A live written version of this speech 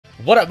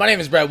What up? My name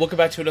is Brad. Welcome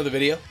back to another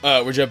video.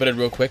 We're jumping in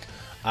real quick.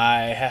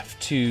 I have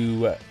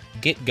to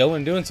get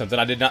going doing something.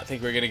 I did not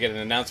think we were going to get an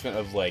announcement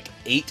of like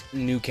 8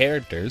 new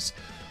characters,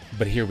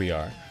 but here we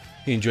are.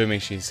 If you enjoy,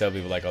 make sure you sub,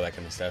 leave a like, all that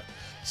kind of stuff.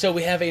 So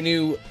we have a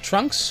new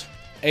Trunks,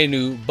 a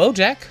new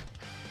Bojack.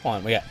 Hold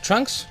on, we got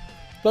Trunks,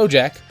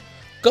 Bojack,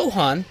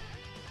 Gohan,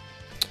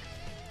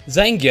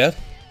 Zangia,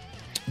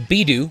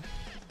 Bidu,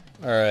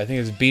 or I think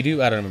it's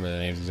Bidu. I don't remember the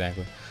names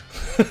exactly.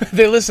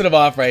 They listed them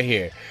off right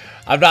here.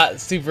 I'm not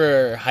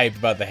super hyped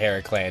about the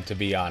Hera clan, to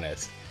be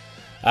honest.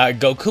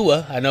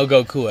 Gokua, I know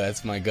Gokua,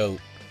 that's my goat.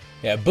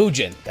 Yeah,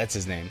 Bujin, that's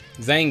his name.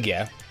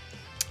 Zangia,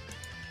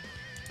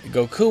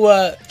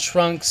 Gokua,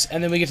 Trunks,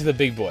 and then we get to the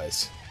big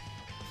boys.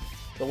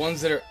 The ones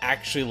that are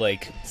actually,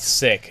 like,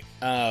 sick.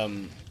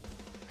 I'm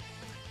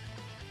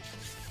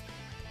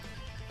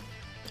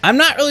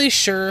not really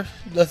sure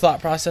the thought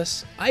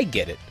process. I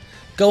get it.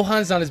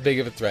 Gohan's not as big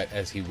of a threat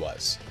as he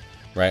was,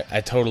 right?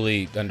 I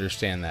totally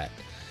understand that.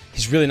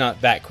 He's really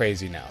not that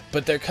crazy now.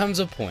 But there comes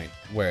a point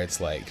where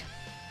it's like,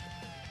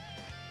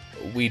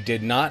 we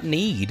did not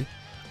need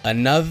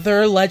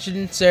another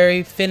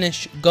legendary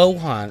finish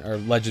Gohan, or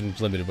Legends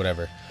Limited,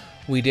 whatever.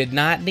 We did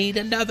not need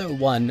another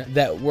one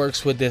that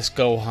works with this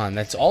Gohan.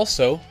 That's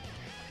also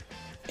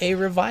a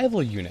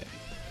revival unit.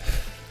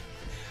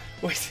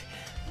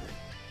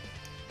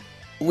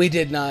 We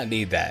did not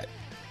need that.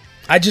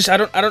 I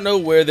don't know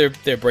where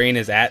their brain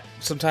is at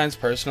sometimes,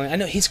 personally. I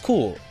know he's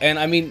cool, and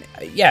I mean,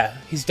 yeah,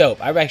 he's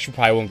dope. I actually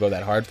probably won't go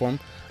that hard for him.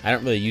 I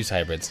don't really use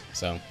hybrids,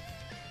 so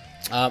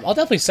I'll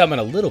definitely summon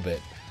a little bit,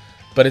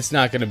 but it's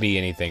not going to be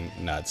anything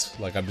nuts.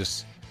 Like,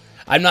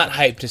 I'm not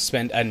hyped to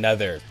spend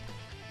another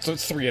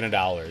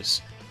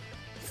 $300,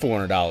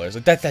 $400.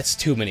 Like that's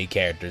too many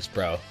characters,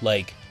 bro.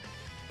 Like,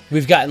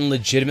 we've gotten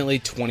legitimately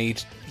 20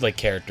 like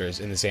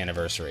characters in this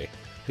anniversary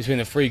between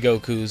the free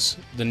Gokus,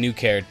 the new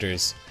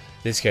characters.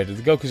 This character,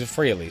 the Gokus are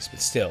free at least,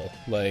 but still,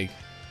 like,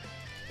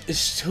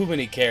 it's too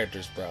many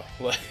characters, bro.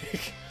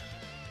 Like,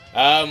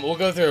 we'll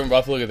go through and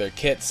roughly look at their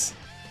kits.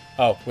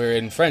 Oh, we're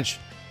in French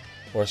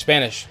or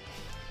Spanish.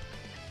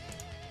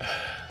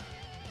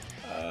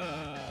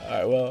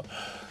 Alright, well,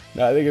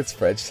 no, I think it's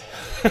French.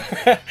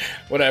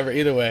 Whatever,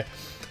 either way.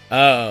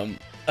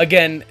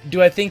 Again,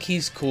 do I think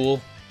he's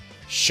cool?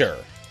 Sure.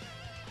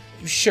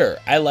 Sure,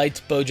 I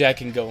liked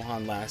Bojack and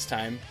Gohan last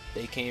time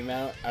they came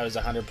out. I was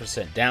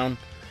 100% down.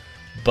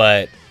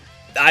 But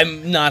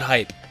I'm not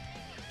hype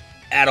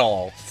at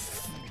all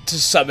to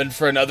summon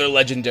for another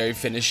legendary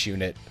finish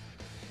unit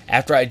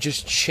after I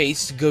just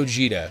chased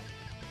Gogeta.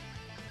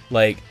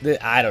 Like,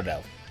 I don't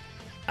know.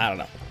 I'm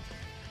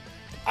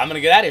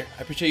gonna get out of here.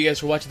 I appreciate you guys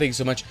for watching. Thank you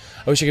so much.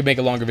 I wish I could make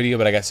a longer video,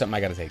 but I got something I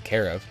gotta take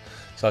care of.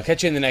 So I'll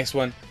catch you in the next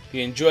one. If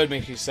you enjoyed,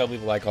 make sure you sub,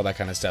 leave a like, all that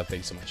kind of stuff. Thank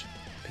you so much.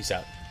 Peace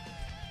out.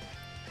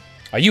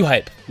 Are you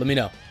hype? Let me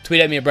know.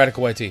 Tweet at me at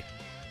Bradical YT.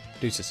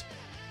 Deuces.